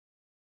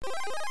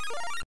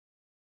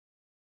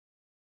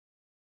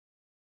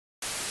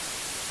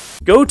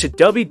Go to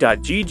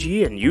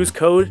w.gg and use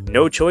code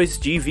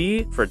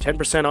NOCHOICEGV for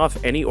 10%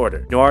 off any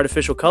order. No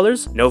artificial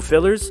colors, no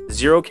fillers,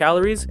 0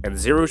 calories, and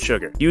 0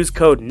 sugar. Use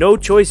code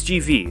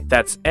NOCHOICEGV,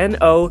 that's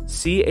NOCHOICEGV,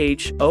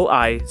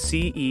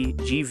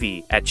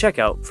 at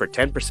checkout for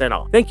 10%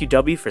 off. Thank you,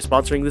 W, for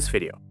sponsoring this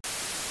video.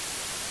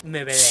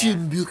 No, we did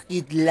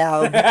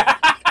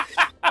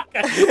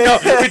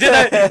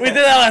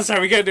that last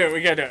time. We gotta do it.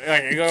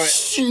 Okay, go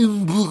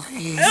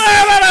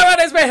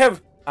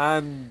ahead.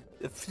 I'm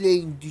a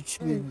flame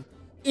Dutchman.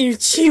 And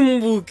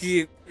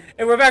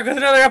we're back with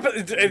another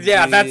episode.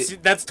 Yeah,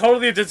 that's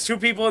totally just 2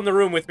 people in the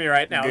room with me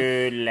right now.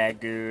 Good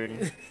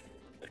lagoon.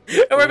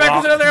 And we're back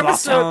with another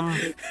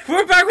episode.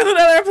 We're back with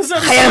another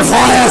episode.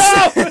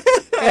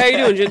 Hey, how you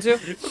doing,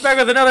 Jinsu? We're back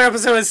with another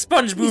episode of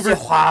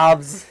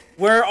Spongebob.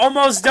 We're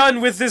almost done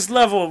with this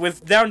level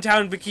with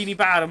downtown Bikini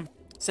Bottom.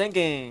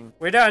 Sinking.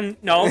 We're done.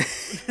 No.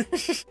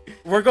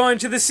 We're going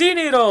to the Sea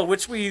Needle,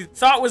 which we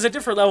thought was a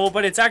different level,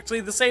 but it's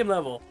actually the same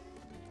level.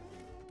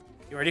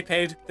 You already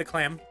paid the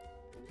clam.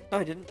 No,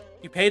 I didn't.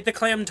 You paid the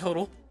clam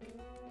total.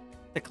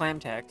 The clam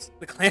tax.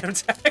 The clam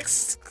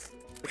tax.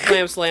 The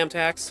clam slam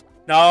tax.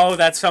 No,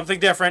 that's something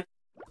different.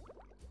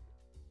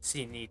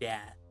 Sea Needle.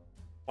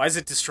 Why is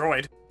it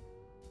destroyed?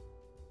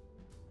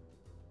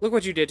 Look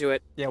what you did to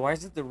it. Yeah, why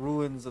is it the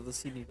ruins of the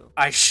Sea Needle?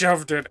 I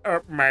shoved it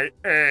up my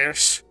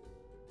ass.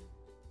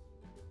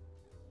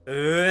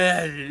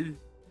 Well,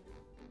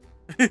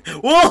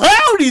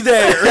 howdy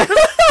there!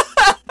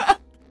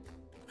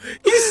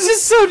 He's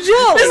just so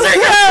jealous! Mr.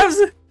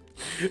 Krabs!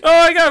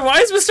 Oh my god, why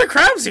is Mr.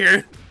 Krabs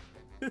here?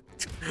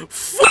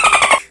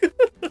 Fuck!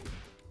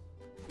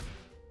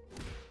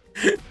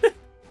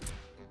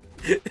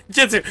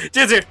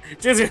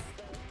 Jinsu!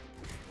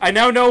 I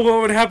now know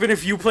what would happen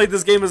if you played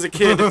this game as a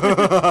kid.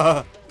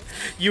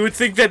 You would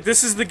think that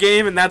this is the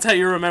game and that's how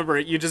you remember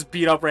it. You just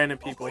beat up random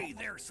people. Ahoy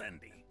there,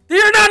 Sandy.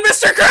 You're not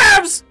Mr.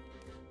 Krabs!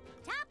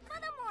 Top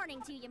of the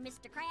morning to you,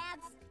 Mr.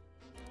 Krabs.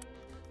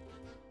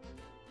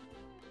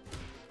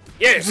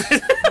 Yes!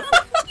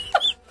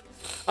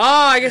 Oh,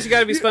 I guess you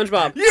gotta be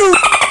SpongeBob. You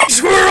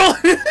squirrel!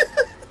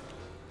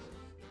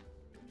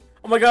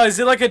 Oh my god, is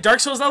it like a Dark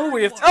Souls level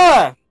where you have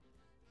to...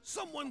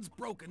 Someone's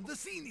broken the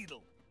Sea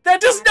Needle. That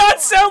does not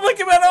sound like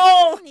him at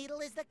all! The needle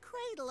is the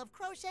cradle of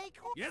crochet.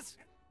 Yes,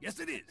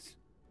 it is.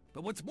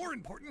 But what's more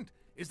important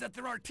is that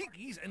there are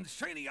tikis and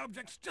shiny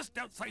objects just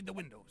outside the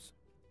windows.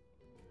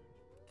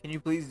 Can you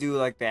please do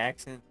like the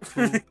accent?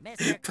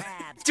 Mr.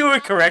 Krabs. Do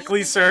it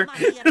correctly, sir.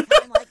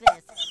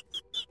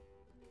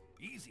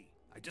 Easy.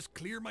 I just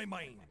clear my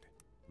mind.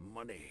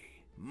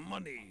 Money.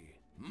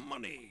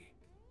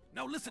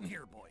 Now listen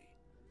here, boy.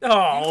 You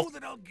Oh. know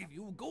that I'll give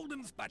you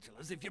golden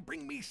spatulas if you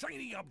bring me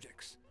shiny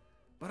objects.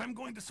 But I'm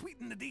going to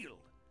sweeten the deal.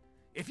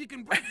 If you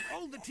can break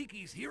all the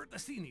tikis here at the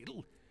Sea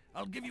Needle,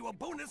 I'll give you a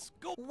bonus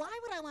Why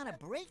would I want to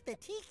break the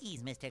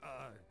tikis, Mr.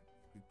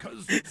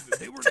 because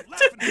they were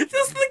laughing at you.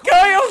 This is the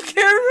guy on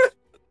camera!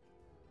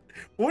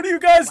 What are you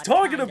guys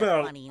talking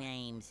about? Funny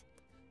names.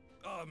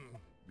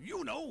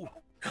 You know,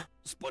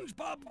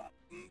 SpongeBob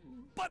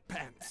Butt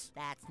Pants.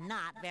 That's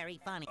not very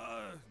funny.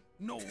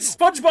 No.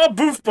 SpongeBob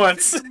Boof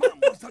Butts. Your mom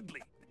was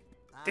ugly.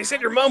 They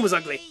said your mom was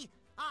ugly.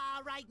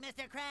 All right,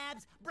 Mr.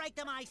 Krabs, break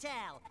them I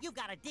shall. You've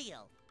got a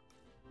deal.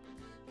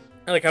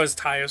 I like how his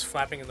tie was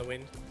flapping in the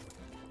wind.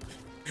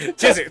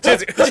 Jinsu.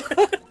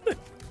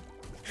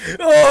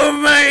 Oh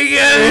my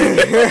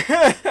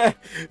god!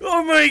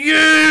 Oh my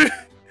god!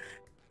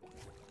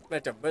 I'm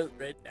at the boat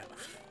right now.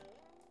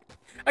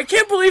 I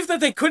can't believe that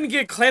they couldn't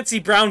get Clancy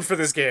Brown for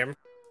this game.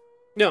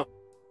 No.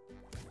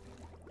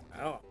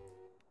 Oh.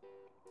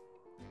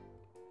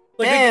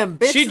 Damn,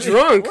 bitch. She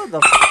drunk. What the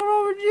f***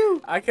 wrong with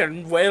you? I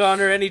can wail on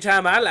her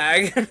anytime I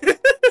like.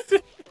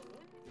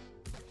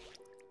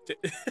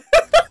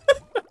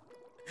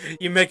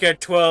 You make her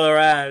twirl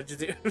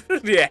around.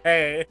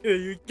 Yeah,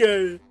 you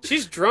go.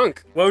 She's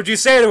drunk. What would you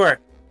say to her?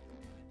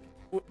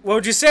 What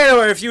would you say to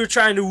her if you were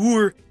trying to woo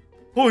her?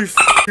 Holy f***,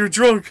 you're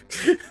drunk.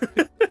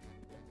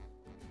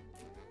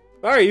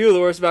 Why are you the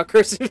worst about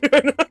cursing? What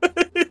are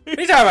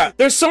you talking about?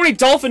 There's so many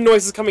dolphin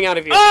noises coming out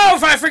of you. Oh,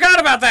 I forgot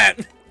about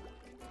that!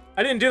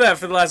 I didn't do that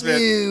for the last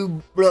bit.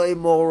 You bloody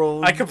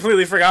moron. I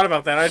completely forgot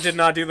about that. I did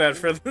not do that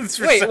for this.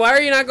 Wait, why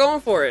are you not going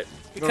for it?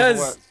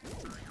 Because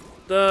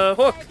The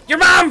hook. your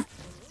mom!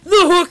 The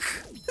hook!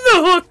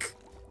 The hook!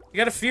 You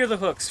gotta fear the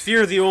hooks.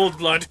 Fear the old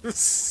blood.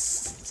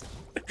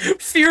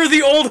 Fear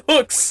the old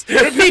hooks!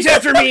 Repeat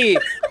after me!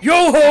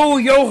 Yo-ho,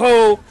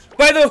 yo-ho!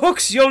 By the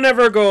hooks you'll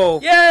never go!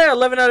 Yeah,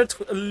 11 out of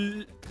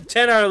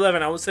 10 out of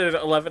 11. I almost said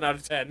 11 out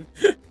of 10.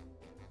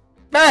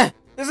 Man,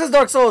 this is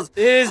Dark Souls.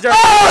 It is Dark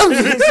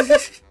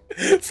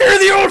Fear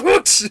the old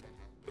hooks!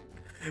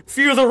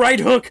 Fear the right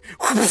hook!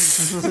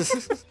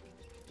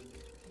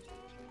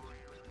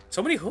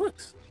 So many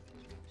hooks.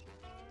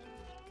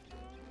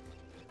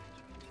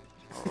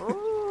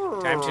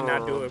 Time to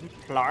not do it.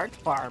 Plant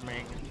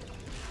farming.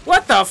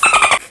 What the f***?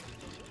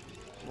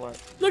 What?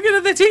 Look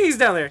at the tikis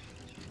down there.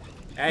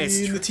 Nice.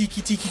 In the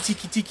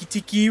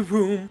tiki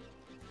room.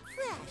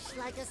 Fresh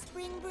like a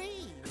spring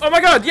breeze. Oh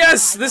my god,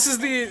 yes! This is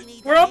the...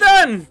 We're all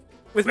done!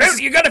 With Well,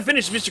 Mrs. you gotta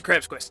finish Mr.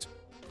 Krabs' quest.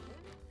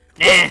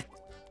 Nah.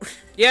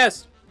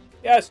 Yes.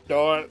 Yes,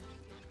 do it.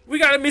 We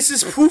got a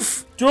Mrs.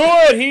 Poof! Do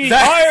it! He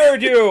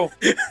hired you!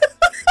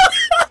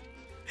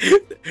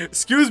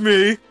 Excuse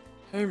me.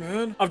 Hey,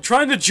 man. I'm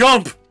trying to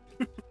jump!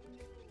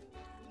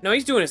 No,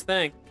 he's doing his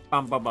thing.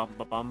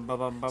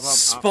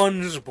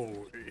 Sponge boy.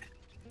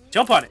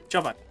 Jump on it,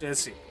 jump on it.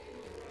 Let's see.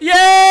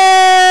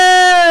 Yeah!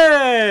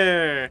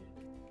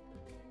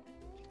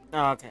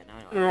 Oh, okay, no.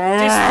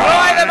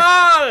 Destroy them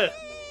all!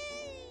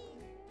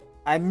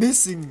 I'm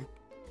missing.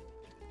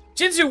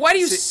 Jinzu, why do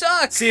you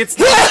suck? See, it's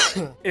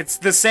it's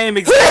the same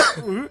exact.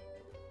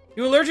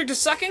 You allergic to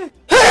sucking?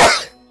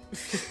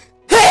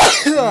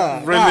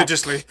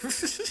 Religiously.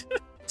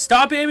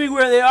 Stop aiming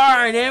where they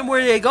are and aim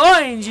where they're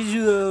going.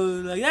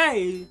 Jinzu. Like,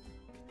 hey.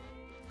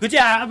 Good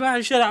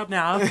job. Shut up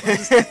now.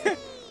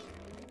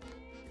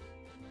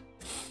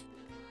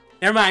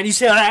 Never mind, you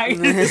say that.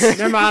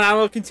 Never mind, I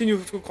will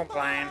continue to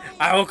complain.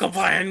 I will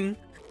complain.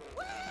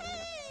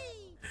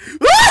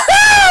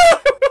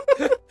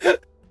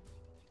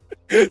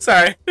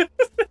 Sorry.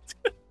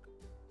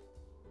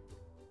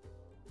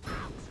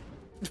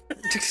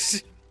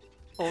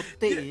 Oh,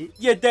 daddy.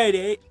 Yeah,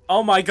 daddy.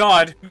 Oh my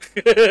god.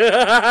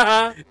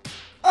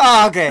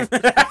 Oh, okay.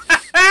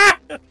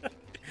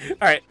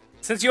 Alright.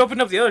 Since you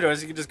opened up the other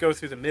doors, you can just go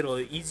through the middle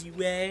the easy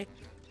way.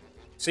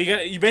 So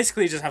you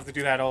basically just have to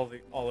do that all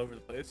over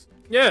the place.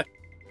 Yeah.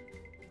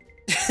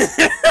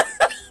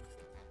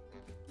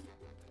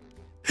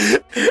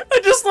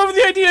 I just love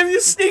the idea of you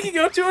sneaking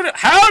up to it.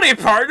 Howdy,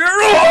 partner!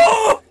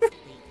 Oh!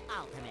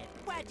 Ultimate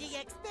wedgie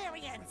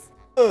experience.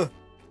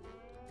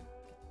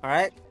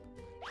 Alright.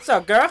 What's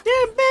up, girl?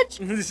 Damn, bitch.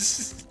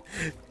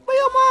 Where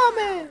your mom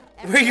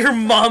at? Where your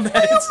mom at?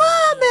 Where your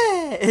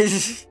mom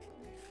at?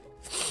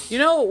 You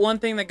know, one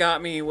thing that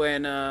got me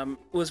when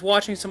was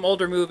watching some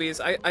older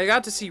movies, I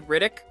got to see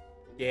Riddick.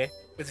 Yeah,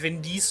 with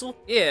Vin Diesel.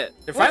 Yeah.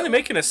 They're finally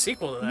making a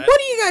sequel to that. What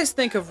do you guys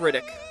think of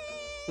Riddick?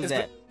 Who's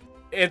that?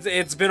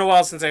 It's been a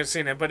while since I've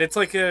seen it, but it's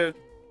like a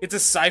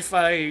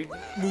sci-fi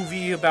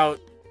movie about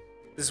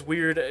this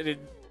weird.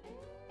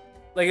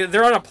 Like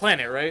they're on a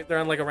planet, right? They're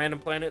on like a random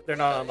planet. They're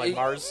not on like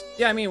Mars.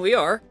 Yeah, I mean we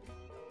are.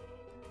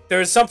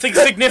 There's something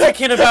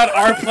significant about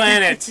our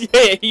planet.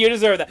 Yeah, you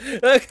deserve that.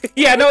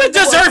 Yeah, no, I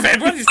deserve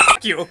it. What?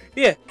 Fuck you.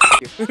 Yeah.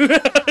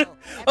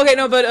 Okay,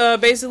 no, but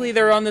basically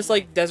they're on this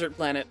like desert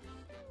planet.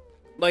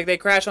 Like they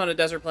crash on a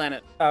desert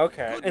planet. Oh,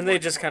 okay, and they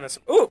just kind of.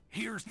 Ooh.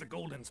 Here's the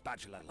golden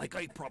spatula, like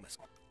I promised.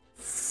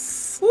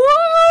 Fucking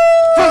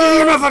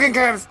my fucking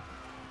curves.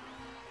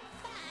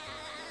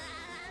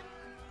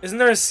 Isn't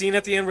there a scene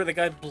at the end where the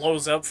guy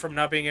blows up from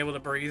not being able to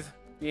breathe?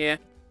 Yeah.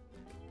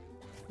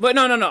 But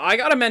no, I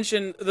gotta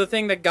mention the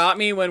thing that got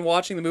me when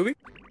watching the movie.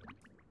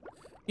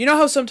 You know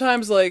how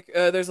sometimes, like,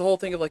 there's the whole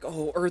thing of, like,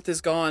 oh, Earth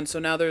is gone, so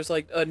now there's,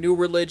 like, a new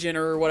religion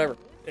or whatever.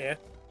 Yeah.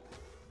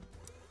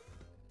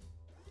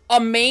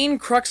 A main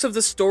crux of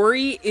the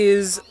story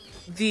is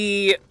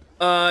the,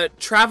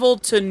 travel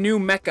to New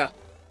Mecca.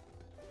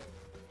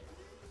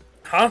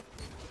 Huh?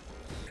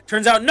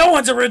 Turns out no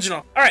one's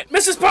original. All right,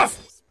 Mrs.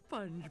 Puff.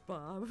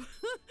 SpongeBob,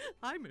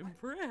 I'm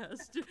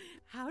impressed.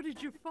 How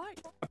did you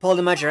fight? I pulled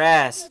him out your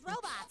ass. With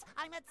robots,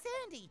 I met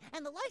Sandy,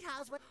 and the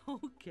lighthouse was...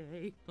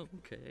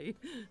 Okay.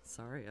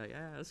 Sorry I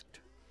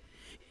asked.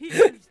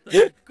 Here's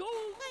the gold.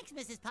 Thanks,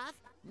 Mrs. Puff.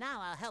 Now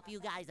I'll help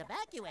you guys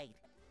evacuate.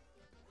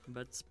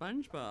 But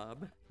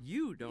SpongeBob,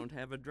 you don't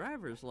have a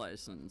driver's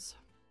license.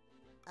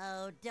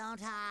 Oh,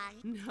 don't I?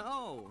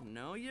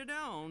 No, you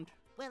don't.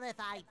 Well, if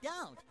I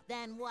don't,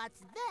 then what's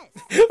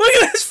this? Look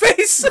at his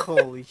face.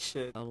 Holy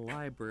shit. A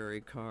library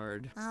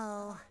card.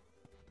 Oh,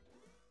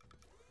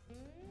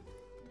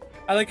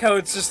 I like how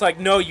it's just like,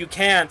 no, you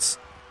can't.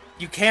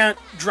 You can't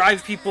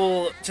drive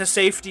people to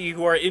safety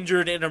who are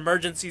injured in an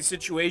emergency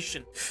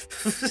situation.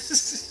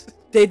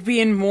 They'd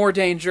be in more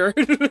danger.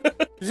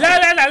 La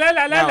la la la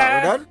la la Now, la.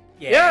 we're done?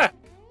 Yeah.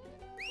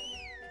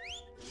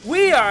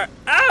 We are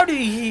out of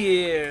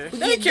here.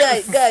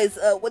 Guys,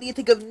 what do you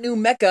think of New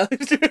Mecca?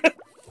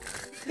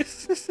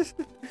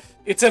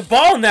 It's a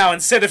ball now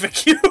instead of a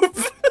cube.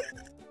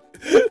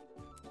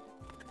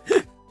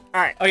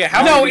 Alright. Okay,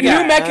 how No, many we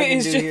got? New Mecca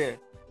is just... Here.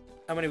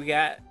 How many we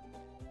got?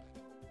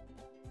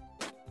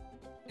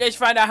 Let's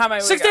find out how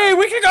many 16.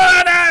 We can go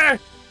down there.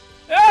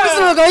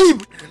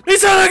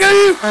 Listen,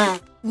 Ah!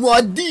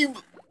 what deep?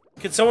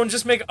 Can someone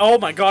just make? Oh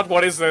my God!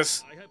 What is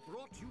this?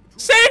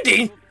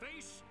 Sandy.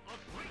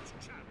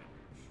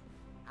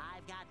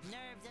 I've got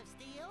nerves of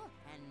steel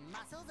and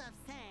muscles of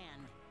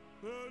sand.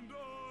 And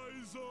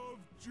eyes of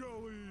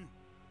jelly.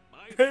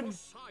 My Pen-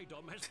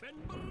 Poseidon has been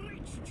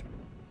breached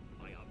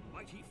by a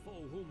mighty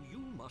foe whom you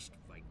must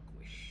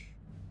vanquish.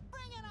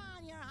 Bring it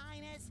on, Your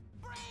Highness.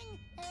 Bring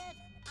it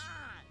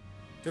on.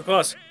 Too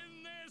close. In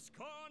this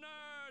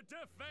corner,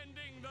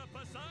 defending the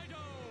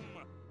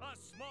Poseidon, a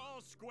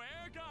small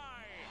square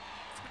guy.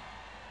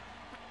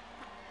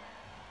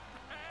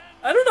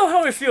 I don't know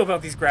how I feel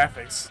about these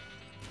graphics. A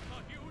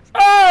huge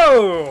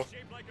Oh!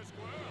 shaped like a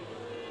squirrel.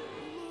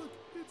 Look,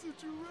 it's a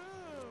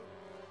giraffe.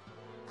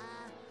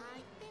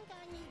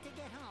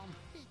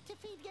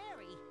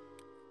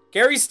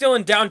 Gary's still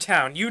in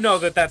downtown. You know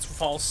that that's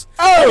false.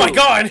 Oh! Oh my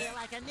god! Feel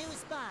like a new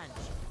sponge.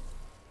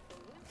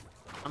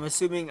 I'm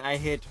assuming I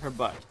hit her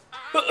butt.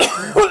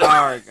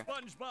 Arg.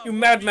 SpongeBob You will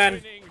madman. be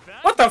winning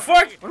that What the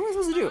fuck? way. What am I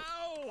supposed to do?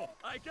 Ow!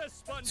 I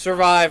guess SpongeBob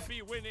Survive. will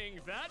be winning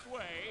that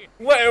way.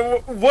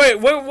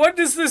 What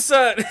is this,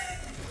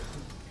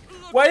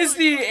 Why is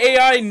the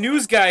AI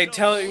news guy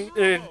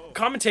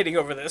commentating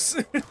over this?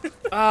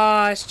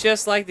 Ah, it's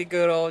just like the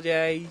good old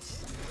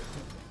days.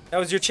 That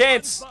was your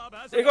chance. SpongeBob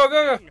has There you go, go,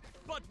 go. everything,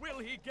 But will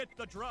he get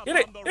the drop Hit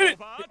it, on the hit it.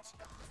 robot?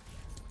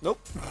 Nope.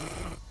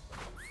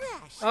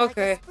 Fresh.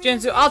 Okay,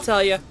 Jinzu, I'll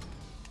tell you.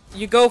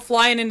 You go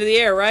flying into the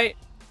air, right?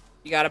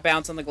 You gotta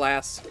bounce on the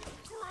glass.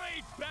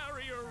 Great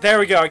barrier. There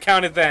we go. I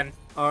counted then.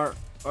 Or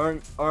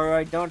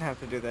I don't have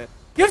to do that.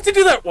 You have to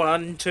do that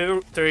 1,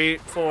 2, 3,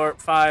 4,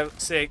 5,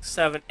 6,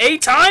 7,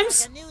 8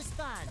 times. Like a new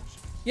sponge.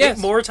 Yes.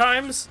 8 more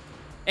times.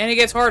 And it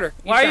gets harder.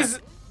 each Why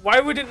time. Why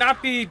would it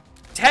not be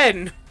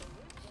 10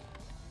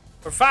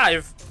 or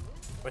 5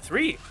 or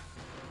 3?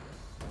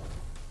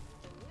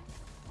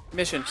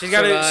 Mission? She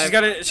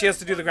has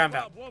to do the ground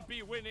pound. SpongeBob won't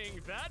be winning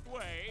that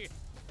way.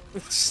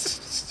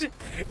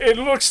 It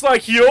looks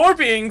like you're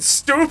being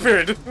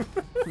stupid.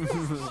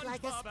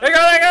 Like a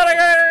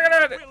I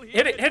got it. Will he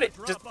Hit it, get hit it.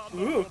 the Just, drop on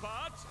the ooh.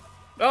 robot?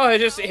 Oh, it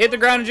just hit the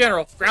ground in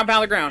general. Ground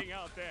pound the ground.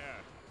 Out there.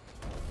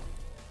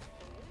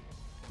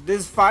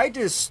 This fight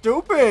is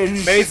stupid.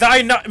 May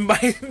thy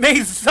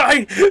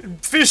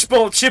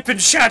fishbowl chip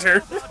and shatter.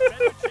 Better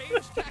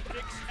change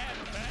tactics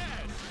and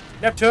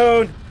fast.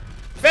 Neptune.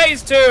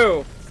 Phase 2.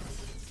 I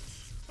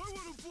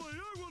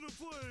wanna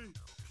play.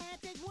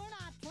 Captain, we're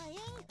not playing.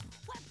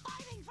 We're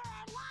fighting for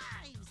our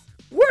lives.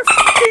 We're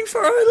fighting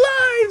for our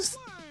lives.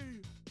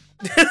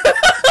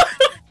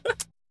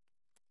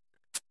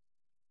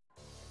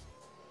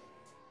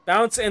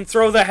 Bounce and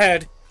throw the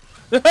head.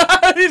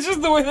 It's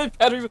just the way that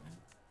Patrick.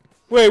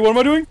 Wait, what am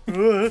I doing?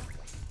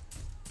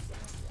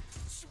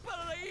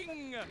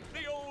 Spelling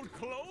the old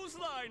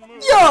clothesline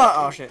move. Yeah.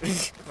 Oh shit.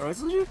 What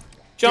was it?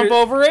 Jump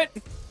You're- over it.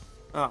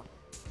 Oh.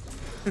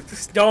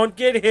 Don't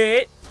get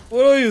hit.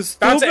 What are you,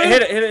 Bounce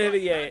stupid? it, hit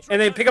it, yeah. And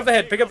then pick up the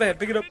head, pick up the head,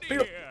 pick it up.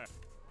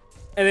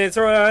 And then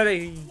throw it out.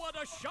 What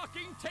a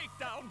shocking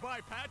takedown by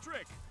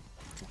Patrick.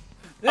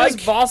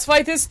 This boss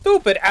fight is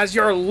stupid as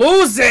you're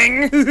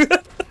losing.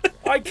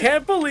 I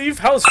can't believe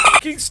how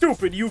fucking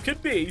stupid you can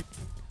be.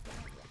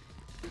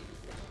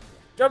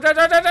 Jump, jump,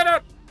 jump, jump, jump,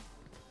 jump.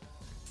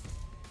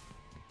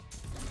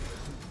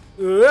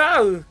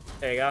 Whoa.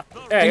 There you go.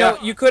 There You you know,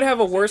 go. you could have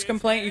a worse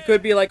complaint. You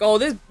could be like, "Oh,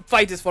 this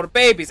fight is for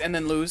babies," and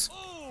then lose.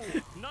 Oh,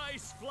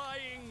 nice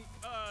flying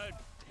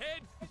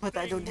head. But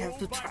I don't have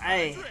to move by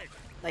try. Patrick.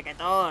 Like at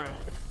all.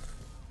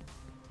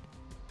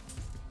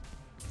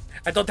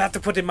 I don't have to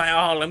put in my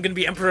all. I'm gonna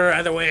be emperor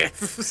either way.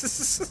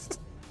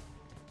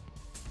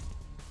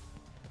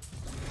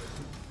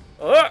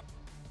 Oh.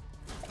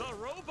 The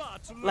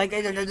robots look Like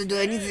I don't have to do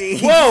anything.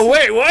 Whoa,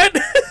 wait, what?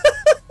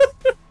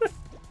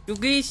 You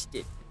glitched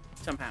it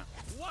somehow.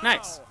 Wow,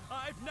 Nice.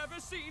 I've never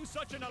seen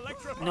such an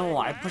electrifying No,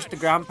 I pushed the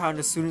ground pound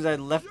as soon as I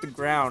left the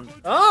ground.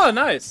 Oh,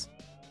 nice.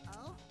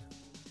 Oh.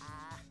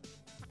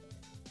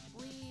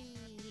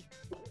 We.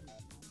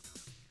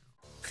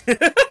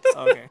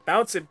 Okay.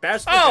 Bounce and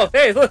bash. the Oh, head.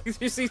 hey, look,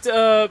 you see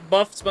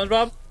buff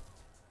SpongeBob?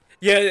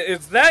 Yeah,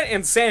 it's that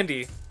and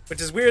Sandy,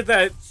 which is weird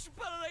that.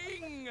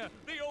 Spelling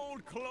the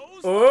old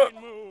clothesline Oh.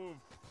 move.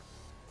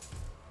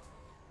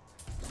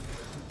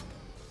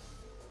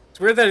 It's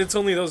weird that it's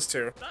only those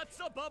two. That's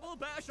a bubble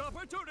bash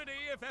opportunity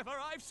if ever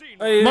I've seen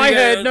Oh, one. My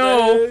head,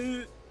 no.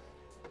 Hit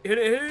it, hit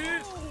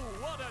it. Oh,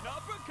 what an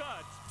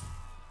uppercut.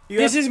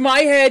 This is my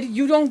head.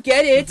 You don't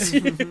get it.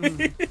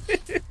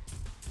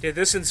 Did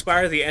this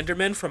inspire the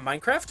Endermen from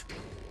Minecraft?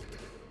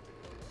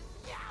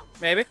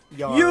 Maybe.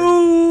 Yarn.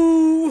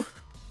 You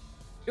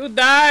You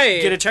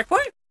die. get a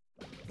checkpoint?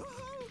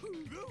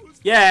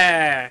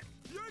 Yeah.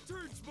 Your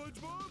turn,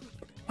 SpongeBob.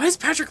 Why does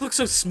Patrick look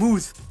so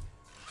smooth?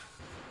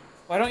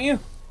 Why don't you?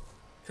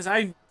 Because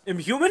I am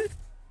human?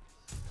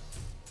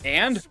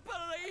 And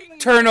Spelling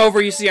turn over.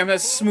 You see, I'm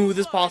as smooth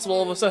as possible.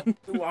 All of a sudden.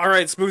 All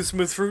right,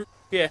 smooth fruit.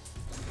 Yeah.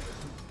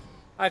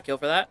 I'd kill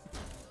for that.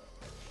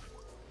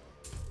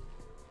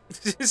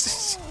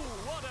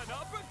 what an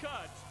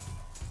uppercut.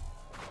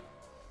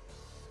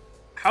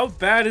 How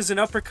bad is an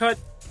uppercut?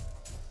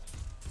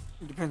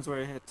 It depends where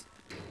it hits.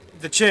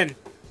 The chin.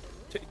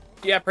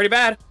 Yeah, pretty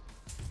bad.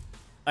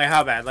 Like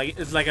how bad? Like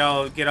it's like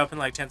I'll get up in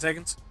like 10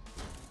 seconds.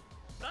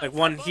 Like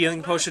one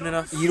healing potion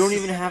enough. You don't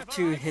even have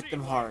to hit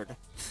them hard,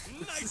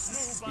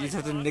 Nice move You just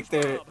have to by nick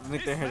their- SpongeBob.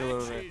 nick their This head a little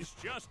match bit. is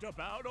just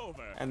about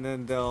over. and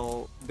then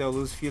they'll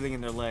lose feeling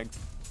in their legs.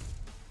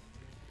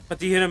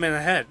 But you hit him in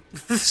the head. I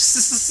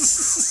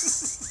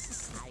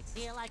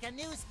feel like a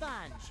new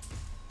sponge.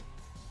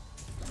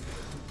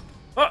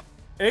 Oh,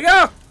 there you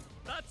go.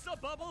 That's a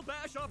bubble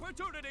bash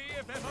opportunity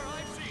if ever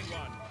I've seen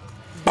one.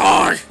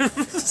 Bang!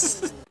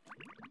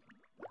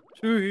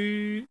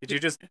 Sweet. Did you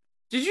just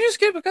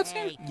skip a Hey,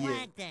 cutscene?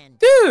 Plankton.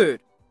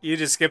 Dude. you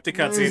just skipped a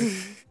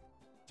cutscene?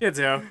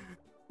 Jinzo.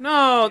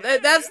 No,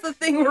 that's the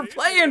thing we're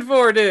playing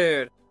for,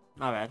 dude.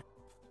 Not bad.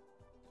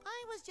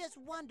 was just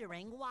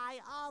wondering why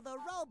all the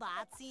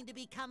robots seem to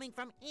be coming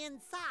from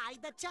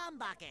inside the chum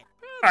bucket.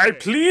 I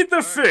plead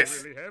the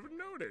fifth. I really haven't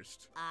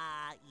noticed.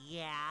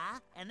 Yeah.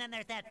 And then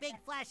there's that big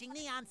flashing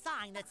neon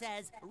sign that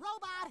says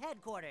Robot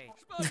Headquarters.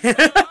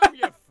 I'm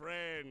your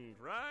friend,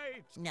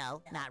 right?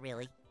 No, not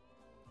really.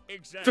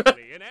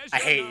 Exactly, and as I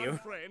your hate you.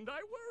 friend, I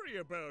worry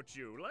about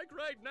you. Like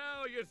right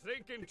now, you're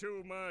thinking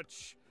too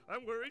much.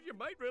 I'm worried you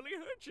might really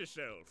hurt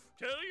yourself.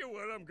 Tell you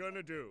what I'm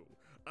gonna do.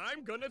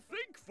 I'm gonna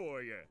think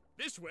for you.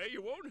 This way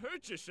you won't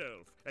hurt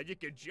yourself, and you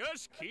can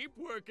just keep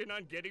working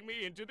on getting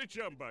me into the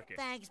chum bucket.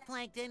 Thanks,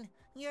 Plankton.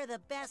 You're the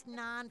best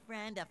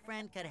non-friend a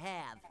friend could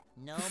have.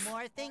 No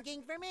more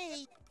thinking for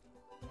me.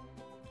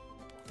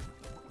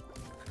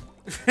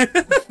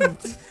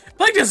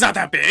 Plankton's not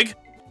that big.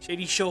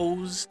 Shady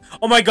shows.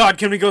 Oh my god,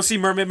 can we go see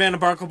Mermaid Man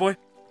and Barnacle Boy?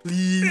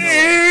 Please.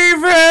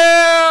 Evil!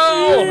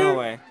 No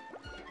way.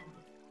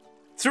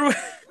 Through.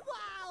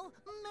 Wow!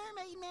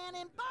 Mermaid Man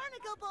and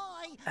Barnacle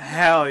Boy!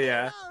 Hell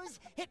yeah.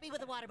 Hit me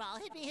with a water ball.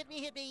 Hit me, hit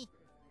me, hit me.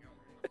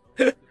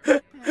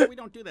 Yeah, we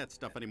don't do that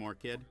stuff anymore,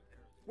 kid.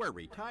 We're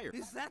retired.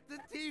 Is that the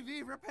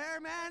TV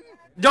repairman?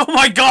 Oh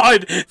my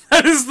god!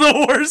 That is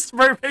the worst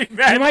Mermaid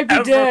Man He might be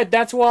ever. dead,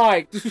 that's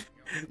why.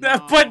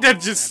 But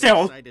that's just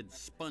still. Excited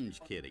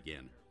sponge kid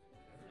again.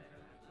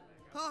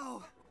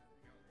 Oh,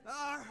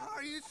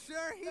 are you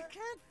sure he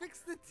can't fix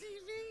the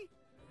TV?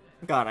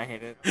 God, I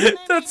hate it.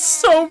 That's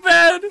so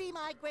bad. It'd be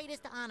my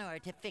greatest honor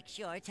to fix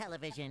your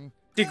television.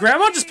 Did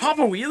Grandma just pop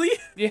a wheelie?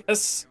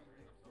 Yes.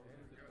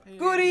 Hey,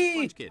 Goody!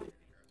 Sponge kid,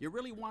 you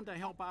really want to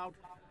help out?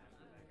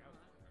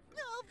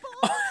 No,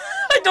 boy!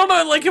 I don't know.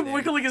 I like him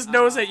wiggling his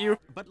nose at you.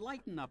 But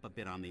lighten up a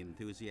bit on the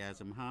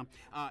enthusiasm,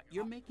 huh?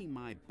 You're making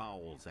my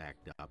bowels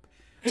act up.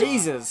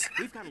 Jesus.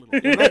 We've got a little.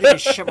 You're ready to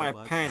shit my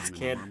pants,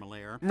 kid.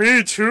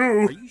 Me too.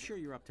 Are you sure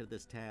you're up to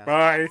this task?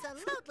 Bye.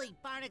 Absolutely,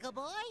 Barnacle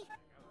Boy.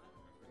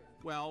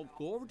 Well,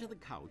 go over to the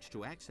couch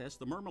to access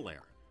the Murmelair.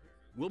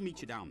 We'll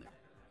meet you down there.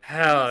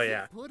 Hell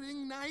yeah.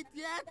 Pudding night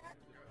yet?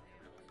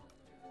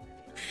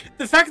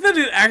 The fact that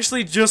it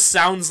actually just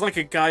sounds like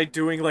a guy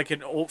doing like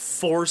an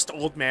forced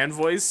old man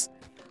voice,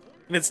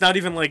 and it's not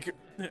even like,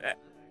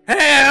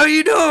 "Hey, how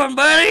you doing,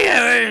 buddy?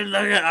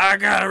 I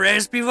got a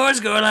raspy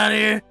voice going on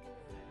here."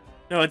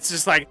 No, it's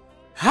just like,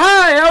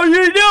 "Hi, how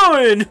you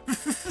doing?"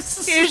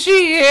 Is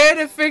she here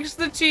to fix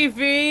the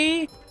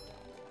TV?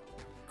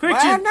 Quick,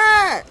 Why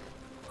not?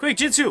 quick,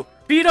 Jitsu,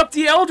 beat up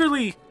the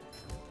elderly.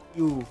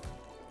 You,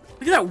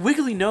 Look at that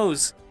wiggly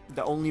nose.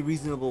 the only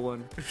reasonable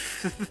one.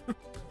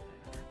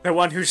 The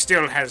one who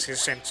still has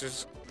his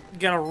senses.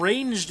 Got a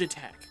ranged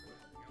attack.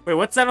 Wait,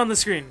 what's that on the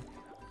screen?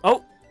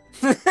 Oh.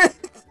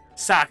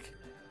 Sock.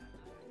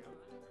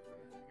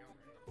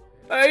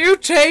 Are you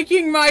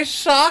taking my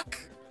sock?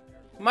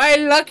 My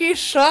lucky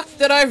sock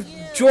that I've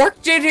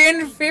jorked it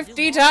in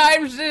 50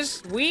 times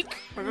this week?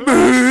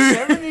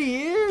 70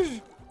 years?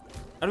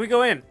 How do we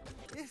go in?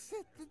 Is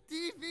it the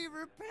TV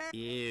repair?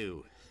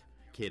 Ew.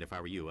 Kid, if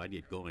I were you, I'd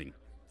get going.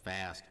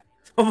 Fast.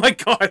 Oh my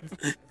god.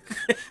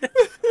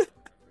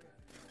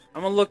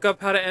 I'm gonna look up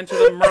how to enter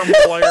the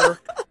Murmelair.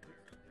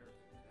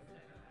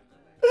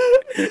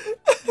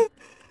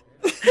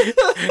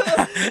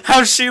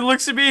 How she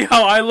looks at me,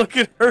 how I look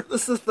at her.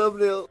 That's the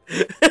thumbnail.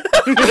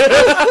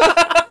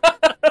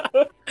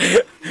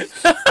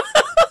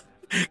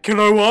 Can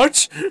I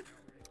watch?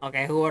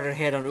 Okay, who ordered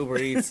hit on Uber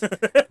Eats?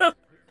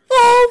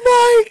 Oh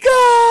my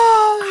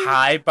god!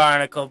 Hi,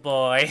 Barnacle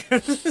Boy.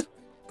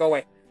 Go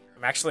away.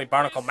 I'm actually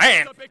Barnacle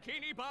Man. The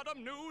Bikini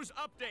Bottom news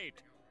update.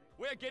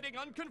 We're getting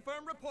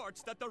unconfirmed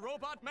reports that the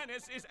robot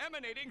menace is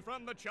emanating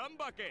from the chum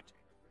bucket.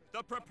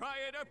 The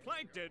proprietor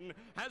Plankton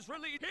has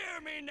released.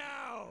 Hear me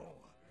now!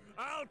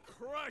 I'll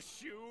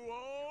crush you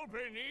all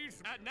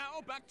beneath. And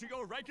now back to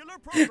your regular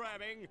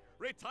programming.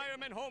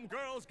 Retirement Home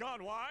Girls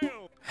Gone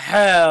Wild.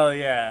 Hell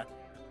yeah.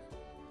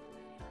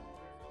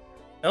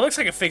 That looks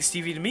like a fixed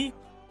TV to me.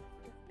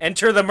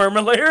 Enter the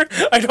Murmelair?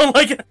 I don't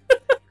like it.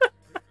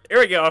 Here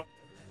we go.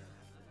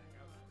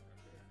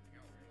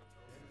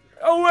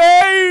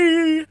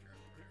 Away!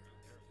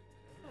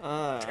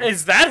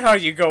 Is that how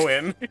you go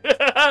in?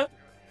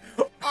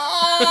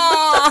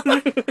 Oh!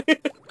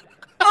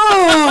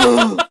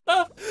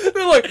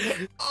 They're like,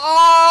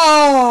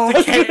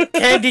 oh!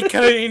 Candy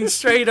cane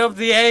straight up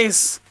the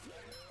ace.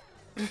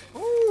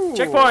 Ooh,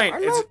 Checkpoint. I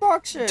It's- love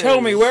boxes. Tell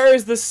me, where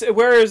is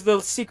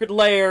the secret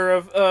lair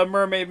of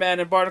Mermaid Man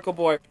and Barnacle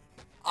Boy?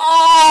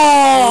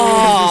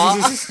 Oh!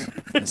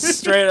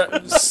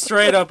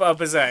 straight up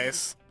his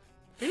ace.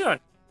 What are you doing?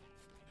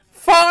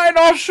 Fine,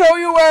 I'll show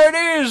you where it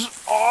is.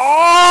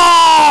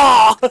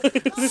 Oh!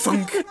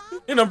 Thunk.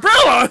 An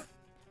umbrella!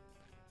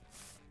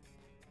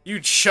 You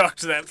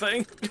chucked that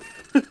thing.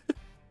 And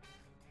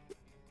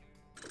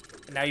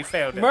now you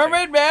failed it.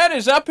 Mermaid Man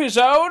is up his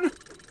own.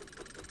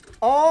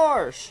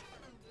 Arsh.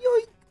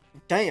 Yoink.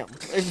 Damn.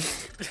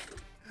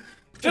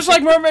 Just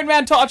like Mermaid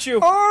Man taught you.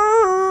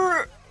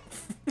 Arr!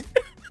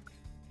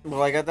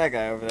 Well, I got that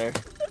guy over there.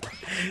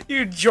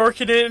 You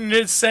jorking it and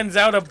it sends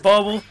out a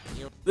bubble.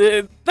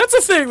 That's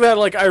a thing that,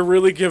 like, I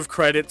really give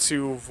credit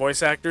to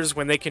voice actors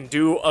when they can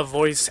do a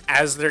voice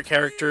as their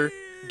character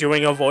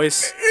doing a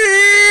voice.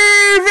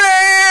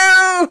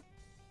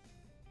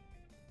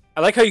 I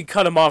like how you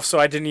cut him off so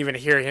I didn't even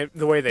hear him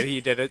the way that he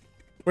did it.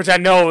 Which I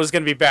know was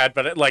gonna be bad,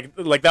 but like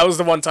that was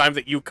the one time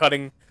that you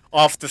cutting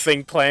off the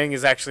thing playing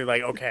is actually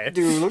like, okay.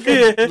 Dude, look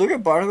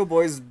at Barnacle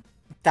Boy's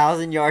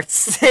 1,000-yard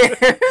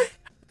stare.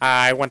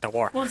 I went to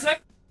war. 1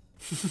 sec.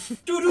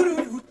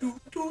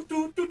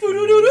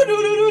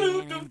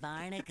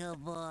 Barnacle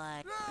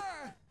Boy.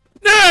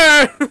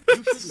 No! You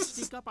shouldn't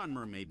sneak up on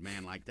Mermaid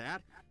Man like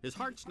that. His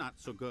heart's not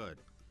so good.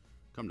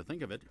 Come to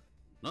think of it,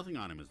 nothing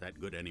on him is that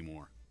good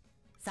anymore.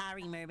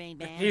 Sorry, Mermaid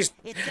Man. He's-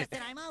 It's just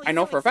that I'm always I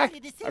know so for a fact.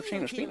 excited to see I've seen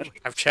you his penis. two.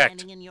 I've checked.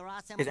 Standing in your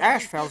awesome His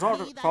ass place falls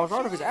to be the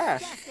out of his show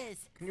ass. justice.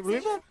 Can you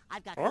believe that?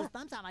 I've got Oh.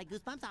 goosebumps on my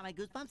goosebumps on my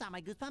goosebumps on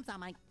my goosebumps on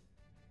my.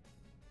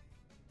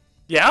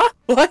 Yeah?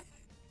 What?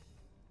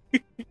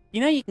 You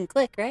know you can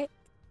click, right?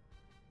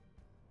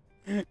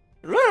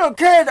 Little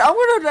kid, I'm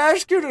gonna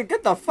ask you to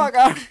get the fuck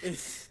out.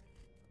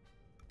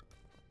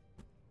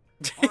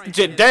 All right,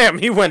 kid, Damn,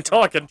 he went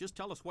talking. Just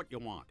tell us what you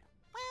want.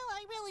 Well,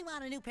 I really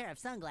want a new pair of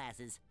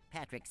sunglasses.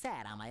 Patrick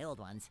sat on my old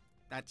ones.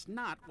 That's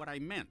not what I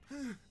meant.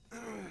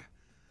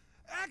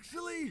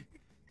 Actually,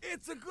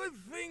 it's a good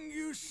thing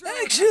you showed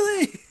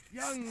Actually,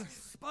 young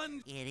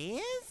Sponge. It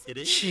is? It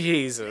is.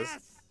 Jesus.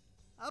 yes,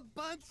 a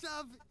bunch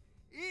of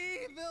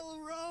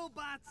evil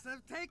robots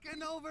have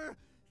taken over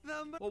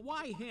the. Well,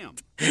 why him?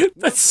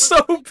 That's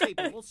so Perfectly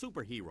bad. capable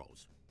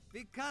superheroes.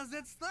 Because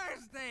it's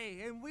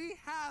Thursday and we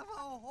have a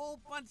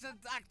whole bunch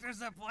of doctor's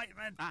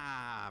appointments.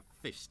 Ah,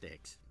 fish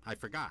sticks. I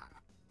forgot.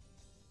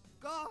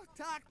 Go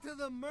talk to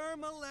the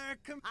Mermalair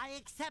I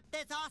accept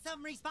this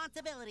awesome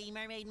responsibility,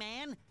 Mermaid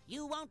Man.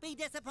 You won't be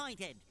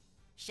disappointed.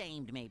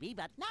 Shamed, maybe,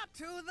 but not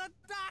to the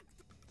doctor.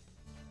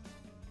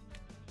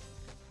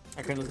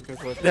 I couldn't listen to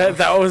his voice.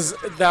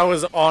 That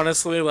was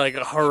honestly like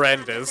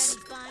horrendous.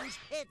 Sponge.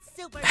 It's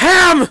super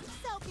Ham!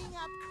 soaking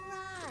up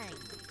crime.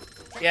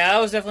 Yeah, that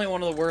was definitely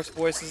one of the worst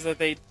voices that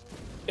they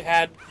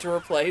had to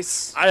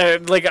replace.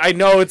 I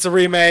know it's a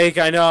remake,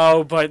 I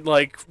know, but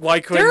like, why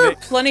couldn't There are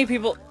it? plenty of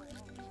people.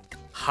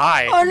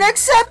 Hi.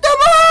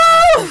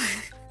 Unacceptable!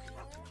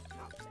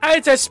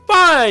 It's a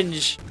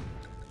sponge.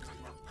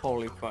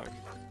 Holy fuck.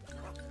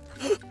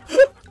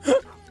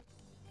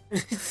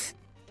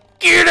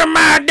 Get him,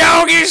 my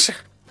doggies.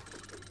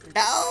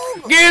 No!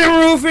 Get him,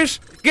 Rufus.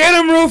 Get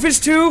him, Rufus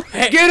 2.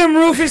 Get him,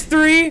 Rufus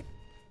 3.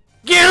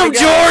 Get him,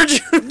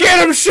 George.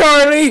 Get him,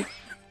 Charlie.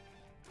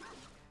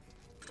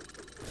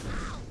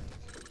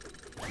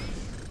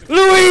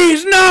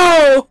 Louise,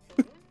 no!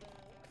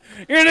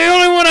 You're the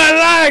only one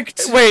I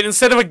liked! Wait,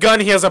 instead of a gun,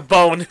 he has a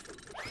bone.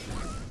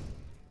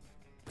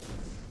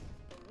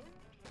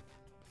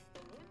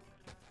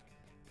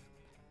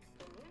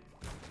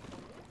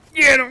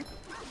 Get him!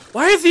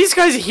 Why are these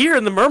guys here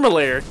in the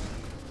Mermalair?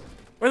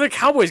 Where are the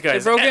Cowboys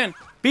guys? They broke in.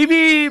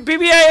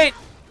 BB-8!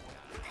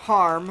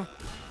 Harm.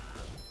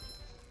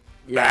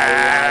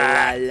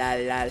 La la la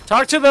la.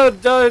 Talk to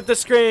the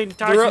screen.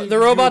 Talk to The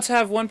robots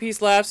have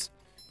one-piece laughs.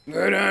 You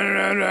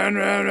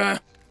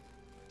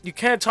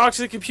can't talk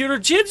to the computer.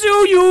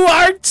 Jinzu, you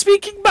are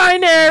speaking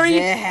binary!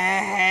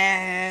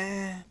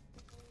 Yeah.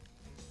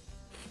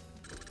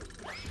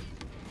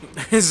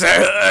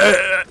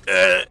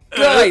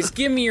 Guys,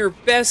 give me your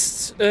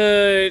best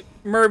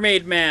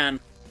mermaid man.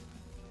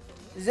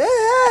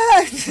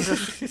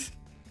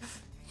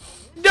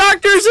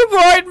 Doctor's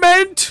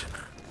appointment!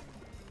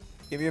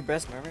 Give me your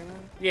best mermaid man?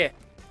 Yeah.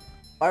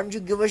 Why don't you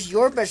give us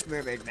your best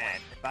mermaid man?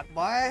 Fuck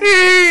boy.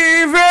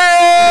 Evil!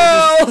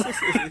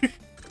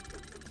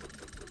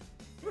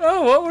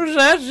 Oh, what was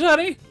that,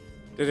 Sonny?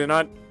 Did it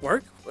not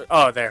work?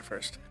 Oh, there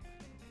first.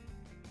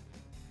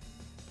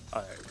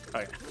 Oh,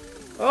 there. Okay.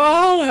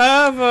 I'll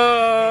have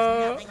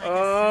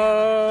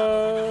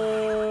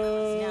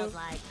Smells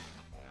like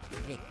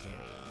victory.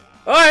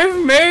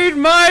 I've made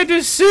my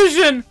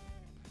decision.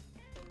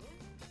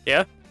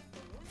 Yeah?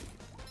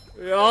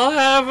 I'll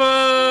have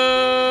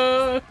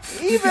a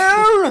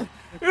Evil!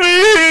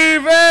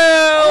 Evil!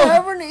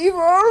 Have an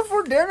evil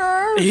for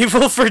dinner!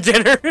 Evil for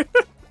dinner?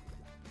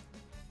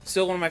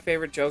 still one of my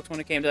favorite jokes when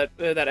it came to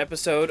that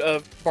episode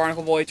of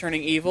Barnacle Boy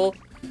turning evil.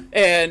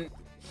 And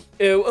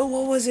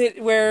what was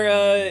it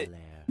where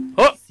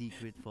Oh!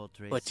 Secret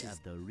fortress What's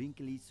of the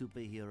wrinkly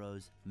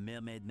superheroes,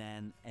 Mermaid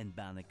Man and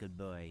Barnacle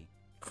Boy.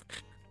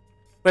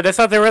 But I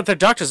thought they were at their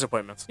doctor's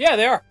appointments. Yeah,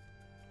 they are.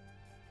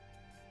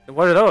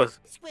 What are those?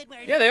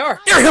 Squidward, Yeah, they are.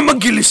 They're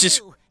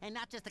homunculus. And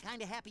not just the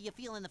kind of happy you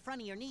feel in the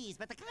front of your knees,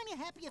 but the kind of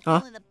happy you Huh?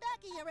 feel in the back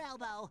of your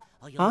elbow.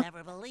 Oh, you'll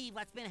never believe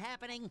what's been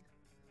happening.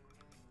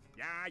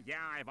 Yeah,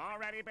 I've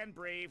already been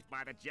briefed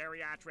by the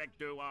geriatric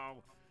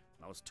duo.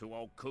 Those two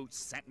old coots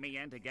sent me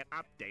in to get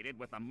updated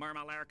with the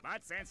Murmalair,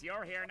 but since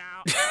you're here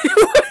now...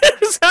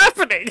 What is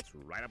happening? It's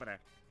right over there.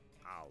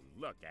 Oh,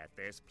 look at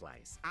this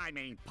place. I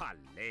mean,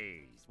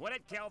 please. Would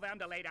it kill them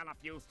to lay down a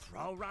few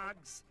throw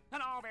rugs?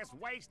 And all this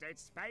wasted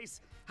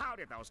space? How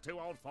did those two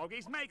old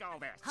fogies make all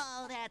this?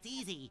 Oh, that's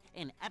easy.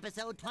 In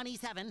episode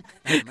 27,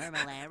 the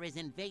Mermalair is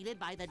invaded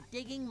by the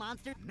digging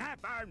monster.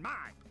 Never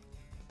mind.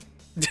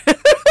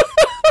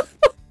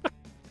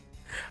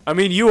 I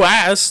mean, you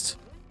asked.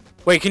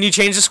 Wait, can you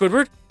change the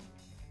Squidward?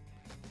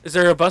 Is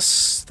there a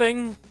bus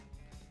thing?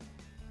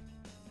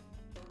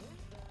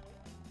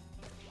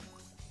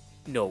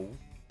 No.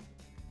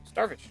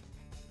 Starfish.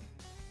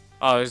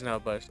 Oh, there's no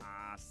bus.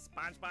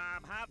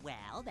 SpongeBob, huh?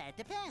 Well, that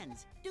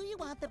depends. Do you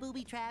want the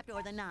booby-trapped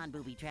or the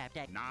non-booby-trapped?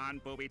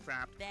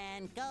 Non-booby-trapped.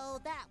 Then go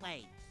that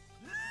way.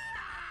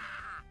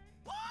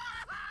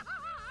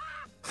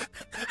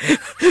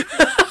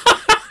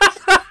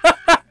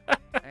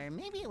 Or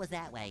maybe it was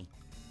that way.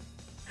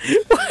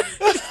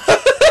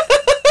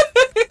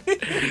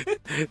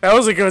 That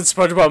was a good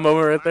SpongeBob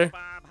moment right there.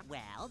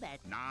 Well, that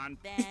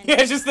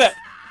Yeah, just that.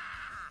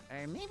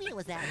 Or maybe it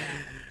was that way.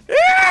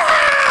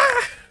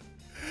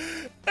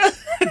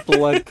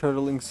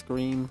 Blood-curdling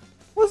scream.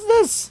 What's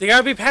this? You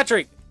gotta be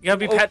Patrick. You gotta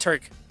be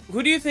Patrick.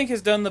 Who do you think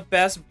has done the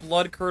best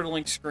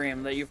blood-curdling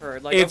scream that you've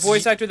heard? Like It's a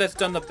voice actor that's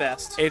done the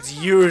best. It's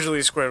usually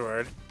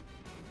Squidward.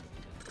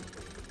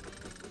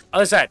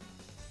 Other side.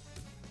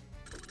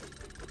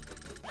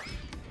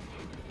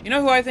 You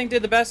know who I think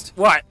did the best?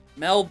 What?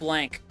 Mel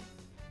Blanc.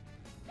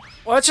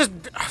 Well, it's just...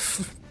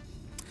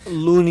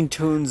 Looney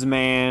Tunes,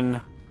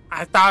 man.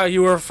 I thought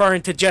you were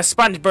referring to just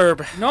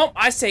SpongeBob. Nope,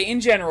 I say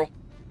in general.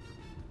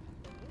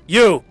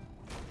 You.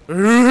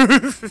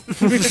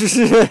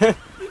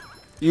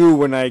 You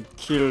when I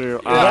kill your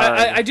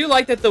eye. I do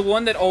like that the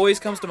one that always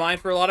comes to mind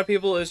for a lot of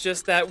people is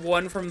just that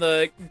one from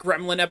the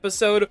Gremlin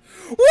episode.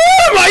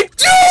 What am I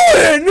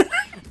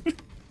doing?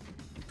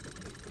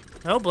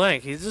 No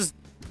blank. He was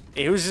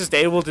just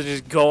able to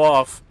just go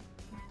off.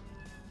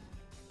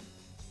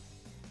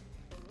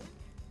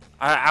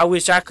 I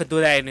wish I could do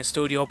that in the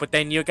studio, but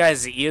then your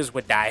guys' ears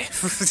would die.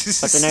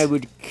 But then I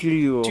would kill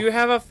you. Do you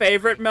have a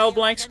favorite Mel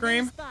Blanc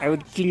scream? I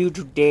would kill you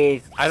to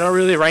death. I don't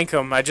really rank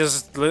them. I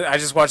just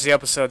watch the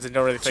episodes and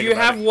don't really think Do you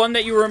about have it. one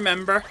that you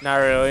remember? Not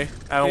really.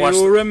 I haven't Do watched.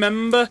 you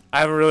remember?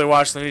 I haven't really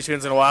watched Looney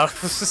Tunes in a while.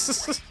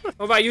 What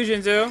about you,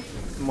 Jinzu?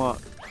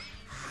 What?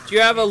 Do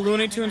you have a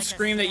Looney Tunes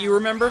scream that you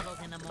remember?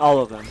 All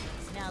of them.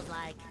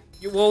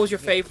 What was your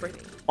favorite?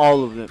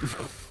 All of them.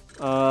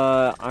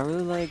 I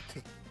really liked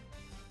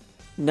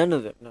none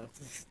of them. No.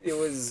 It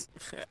was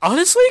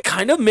honestly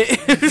kind of mid.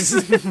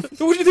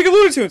 So what do you think of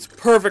Looney Tunes?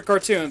 Perfect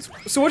cartoons.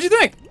 So what'd you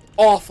think?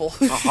 Awful.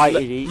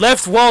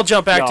 Left wall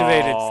jump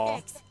activated.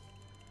 Aw.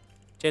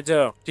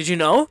 Jinzo, did you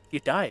know? You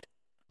died.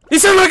 He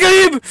said like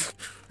him!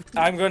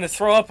 I'm going to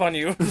throw up on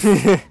you.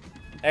 There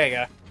you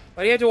go.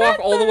 Why do you have to walk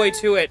all the way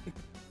to it?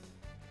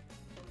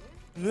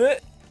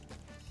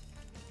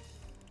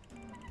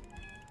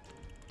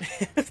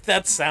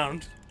 That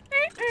sound.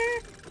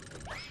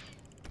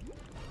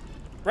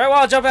 Right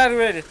wall jump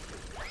activated.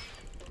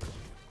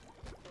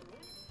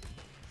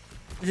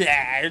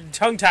 Yeah,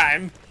 tongue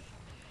time.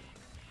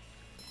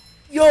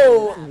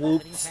 Yo!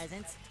 Whoops.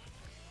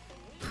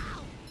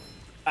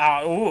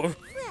 Ooh.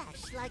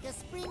 Fresh like a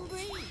spring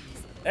breeze.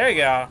 There you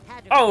go.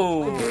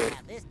 Oh.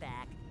 Have this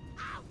back.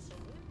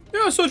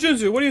 Yeah, so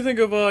Jinzu, what do you think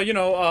of,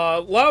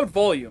 loud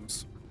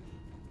volumes?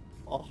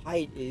 I'll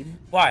hide him.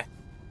 Why?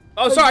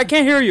 Oh, sorry, I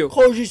can't hear you.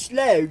 Cause it's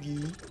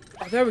loudy.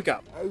 Oh, there we go.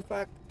 Oh,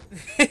 fuck.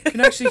 I can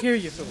actually hear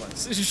you for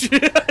once.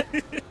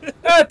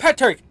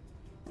 Patrick.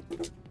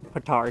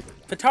 Patark.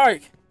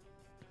 Patrick.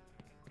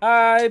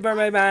 Hi,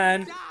 Mermaid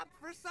Man. Job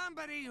for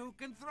somebody who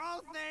can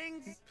throw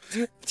things.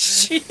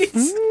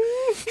 Jeez.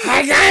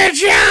 I got a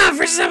job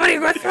for somebody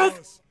who can throw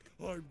things.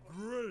 I'm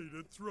great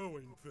at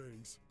throwing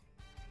things.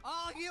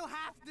 All you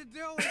have to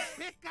do is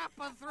pick up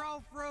a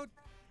throw fruit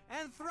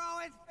and throw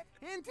it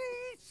into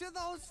each of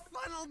those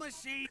funnel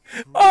machines.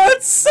 Oh,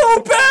 it's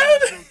so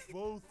bad.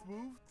 Throw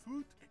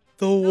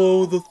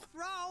the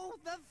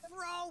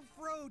throw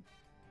fruit.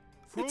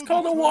 It's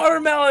called a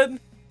watermelon.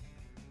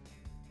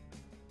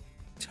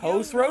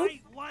 Toe throat? You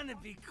might want to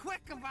be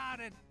quick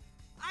about it.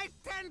 I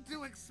tend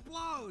to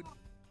explode.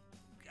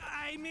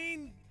 I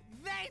mean,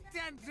 they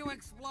tend to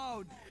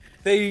explode.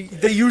 They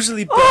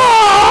usually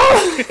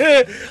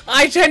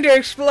I tend to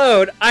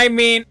explode. I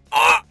mean,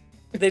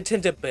 they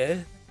tend to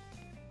burn.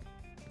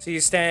 So you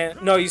stand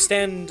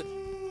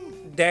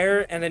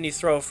there and then you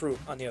throw a fruit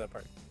on the other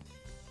part.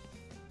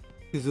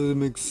 This doesn't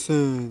make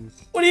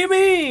sense. What do you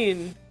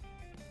mean?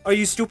 Are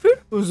you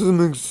stupid? This doesn't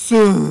make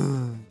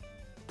sense.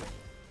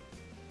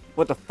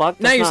 What the fuck?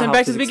 now you're sent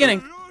back to the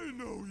beginning. I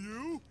know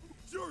you.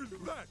 You're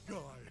that guy.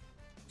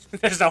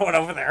 There's no one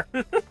over there.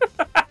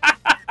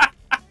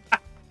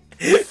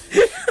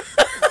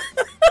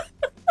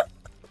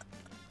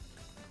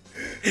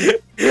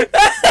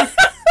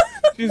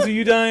 Jinzu,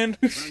 you dying?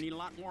 We're gonna need a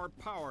lot more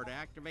power to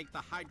activate the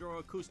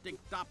hydroacoustic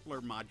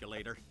Doppler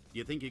modulator. Do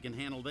you think you can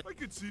handle it? I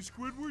could see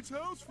Squidward's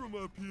house from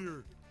up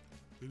here.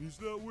 And he's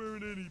not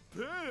wearing any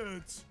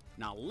pants.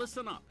 Now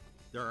listen up.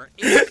 There are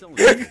 8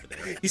 cylinders for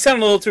this. You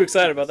sound a little too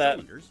excited about that.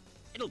 Cylinders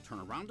It'll turn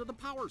around to the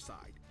power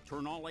side.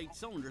 Turn all 8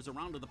 cylinders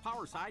around to the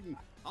power side, and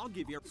I'll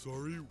give you...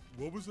 Sorry,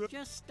 what was that?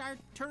 Just start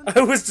turning...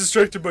 I was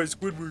distracted by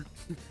Squidward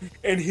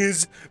and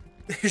his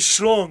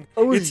schlong.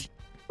 I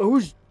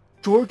was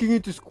talking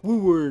into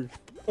Squidward.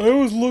 I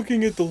was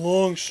looking at the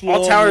long schlong.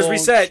 All towers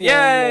reset.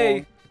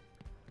 Yay!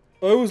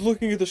 I was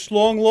looking at the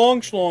schlong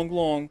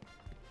long.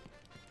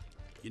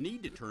 You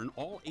need to turn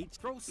all 8...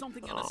 Throw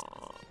something in a...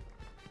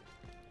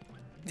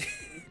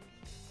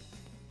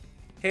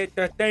 Hit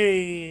the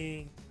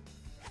thing.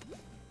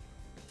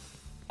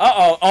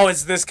 Uh-oh. Oh,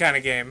 it's this kind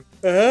of game.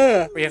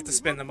 We have to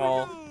spin them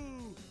all.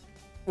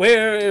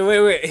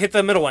 Wait. Hit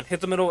the middle one.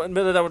 Hit the middle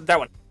that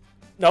one.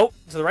 Nope.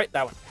 To the right,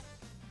 that one.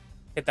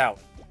 Hit that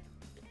one.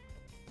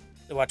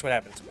 Watch what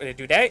happens.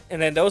 Do that,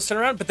 and then those turn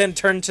around, but then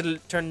turn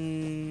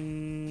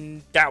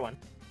that one.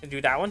 And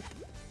do that one.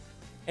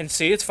 And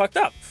see, it's fucked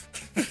up.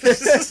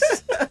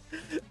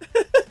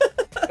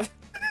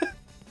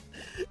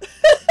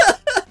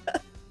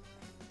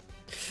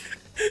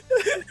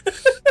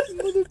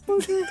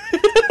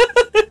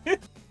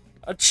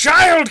 A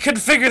child can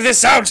figure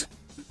this out!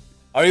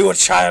 Are you a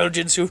child,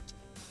 Jinsu?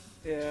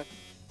 Yeah.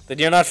 Then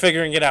you're not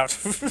figuring it out.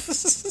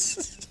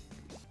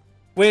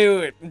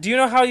 Wait. Do you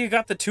know how you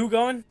got the 2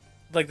 going?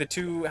 Like the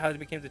 2, how it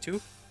became the 2?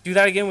 Do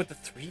that again with the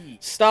 3.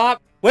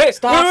 Stop. Wait,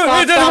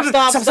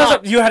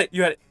 Stop. You had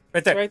it.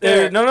 Right there. Right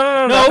there. No.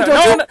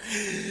 Don't.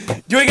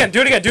 Do it again.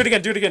 You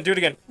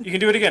can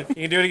do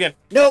it again.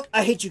 Nope,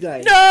 I hate you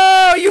guys.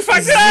 No, you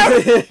fucked it up.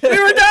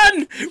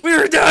 We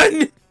were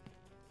done.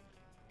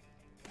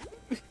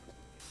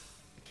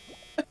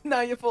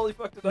 Now you fully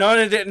fucked it up.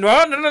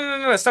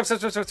 No. Stop.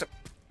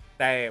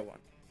 That one.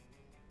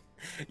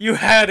 You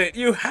had it,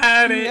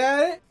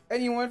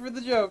 and you went for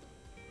the joke.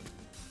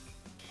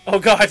 Oh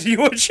god, you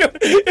would show.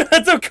 You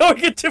had them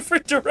going in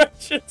different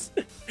directions.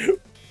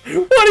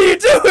 What are you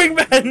doing,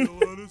 man? A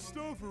lot of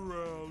stuff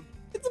around.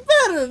 It's a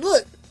pattern,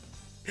 look.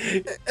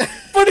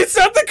 But it's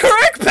not the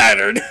correct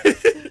pattern.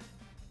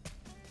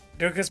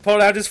 Duke has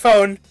pulled out his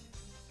phone.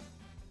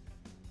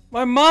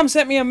 My mom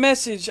sent me a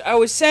message. I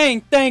was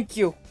saying thank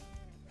you.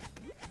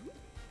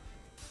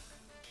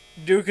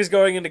 Duke is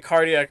going into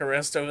cardiac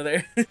arrest over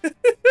there.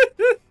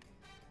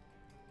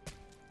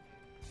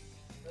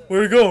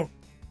 Where'd he go?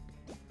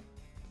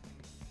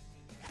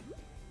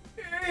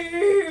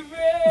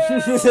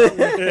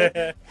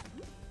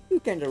 You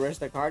can't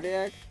arrest a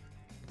cardiac.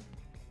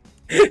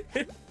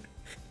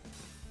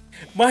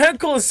 My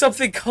uncle is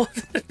something called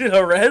an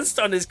arrest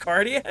on his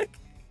cardiac?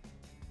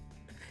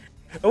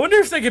 I wonder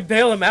if they could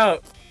bail him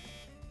out.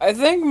 I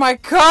think my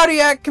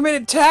cardiac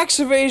committed tax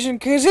evasion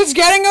because it's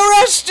getting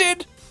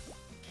arrested!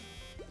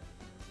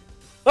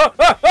 Oh,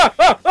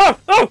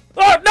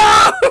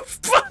 no!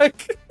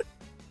 Fuck!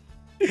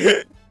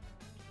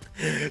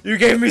 You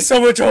gave me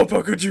so much hope,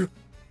 how could you?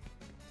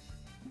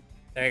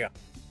 There you go.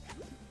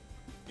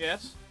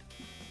 Yes.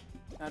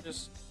 Now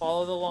just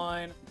follow the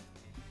line.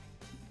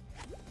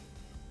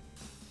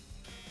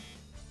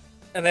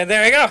 And then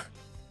there you go.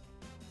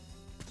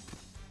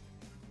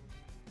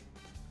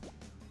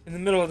 In the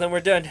middle, and then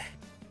we're done.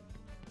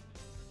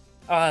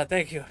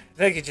 Thank you.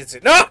 Thank you,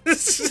 Jinsu. No!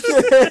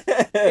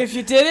 If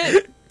you did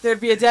it, there'd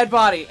be a dead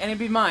body, and it'd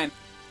be mine.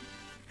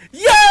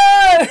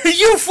 Yeah!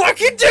 You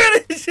fucking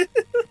did it!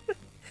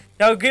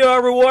 Now get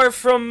our reward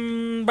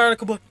from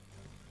Barnacle Boy.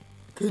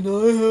 Can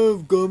I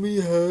have gummy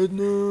head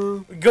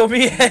now?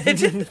 Gummy head?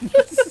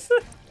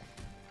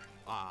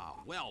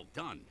 Well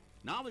done.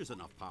 Now there's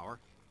enough power.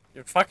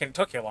 It fucking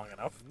took you long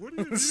enough. What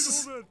do you need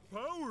all that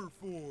power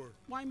for?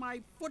 Why,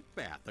 my foot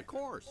bath, of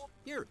course.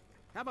 Here,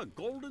 have a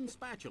golden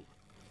spatula.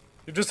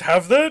 You just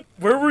have that?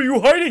 Where were you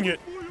hiding it?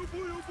 Boy, oh boy,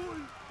 oh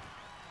boy.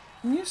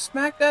 Can you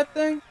smack that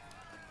thing?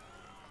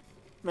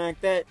 Smack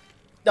that.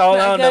 All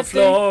Smack on the that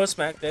floor,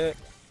 smack that.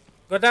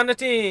 Go down the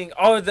thing.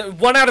 Oh,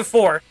 1 out of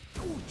 4.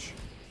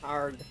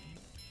 Hard.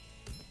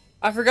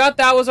 I forgot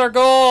that was our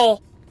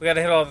goal. We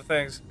gotta hit all the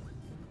things.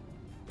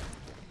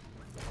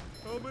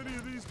 How many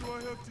of these do I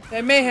have to...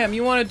 Hey, Mayhem,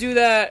 you want to do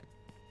that?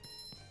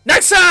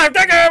 Next time!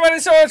 Thank you everybody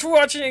so much for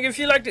watching. If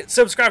you liked it,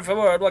 subscribe for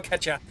more and we'll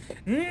catch ya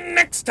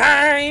next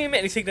time.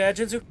 Anything to add,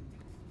 Jinsu?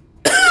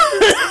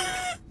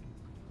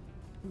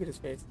 Look at his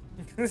face.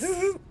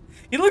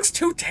 He looks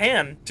too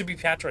tan to be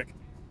Patrick.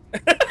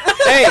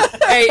 Hey!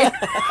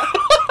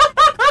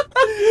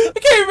 I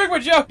can't even make my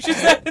joke. She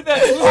said that.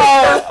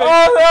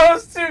 Oh, that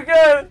was too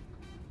good.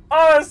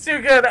 Oh, that's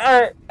too good.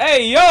 Alright.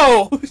 Hey,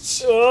 yo!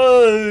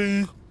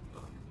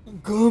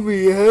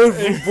 Gummy head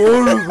from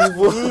Barnacle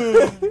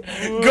Boy.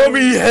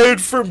 Gummy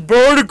head from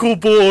Barnacle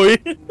Boy.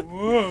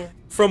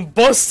 From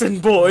Boston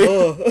Boy.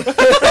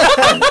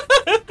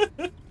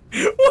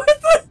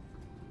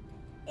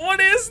 What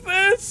is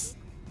this?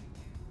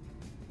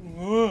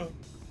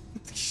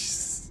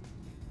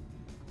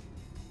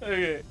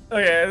 Okay.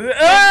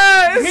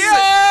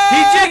 He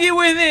jiggy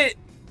with it.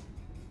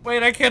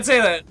 Wait, I can't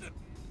say that.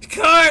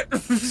 Cut.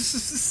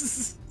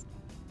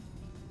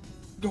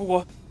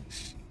 What?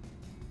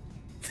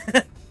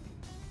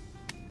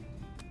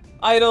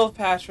 Idol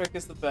Patrick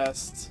is the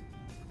best.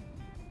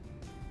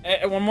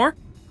 One more?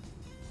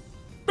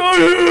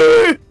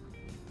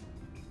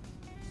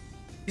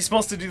 He's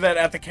supposed to do that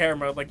at the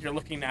camera, like you're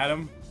looking at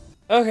him.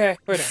 Okay,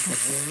 we're done.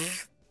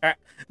 Alright.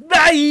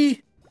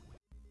 Bye!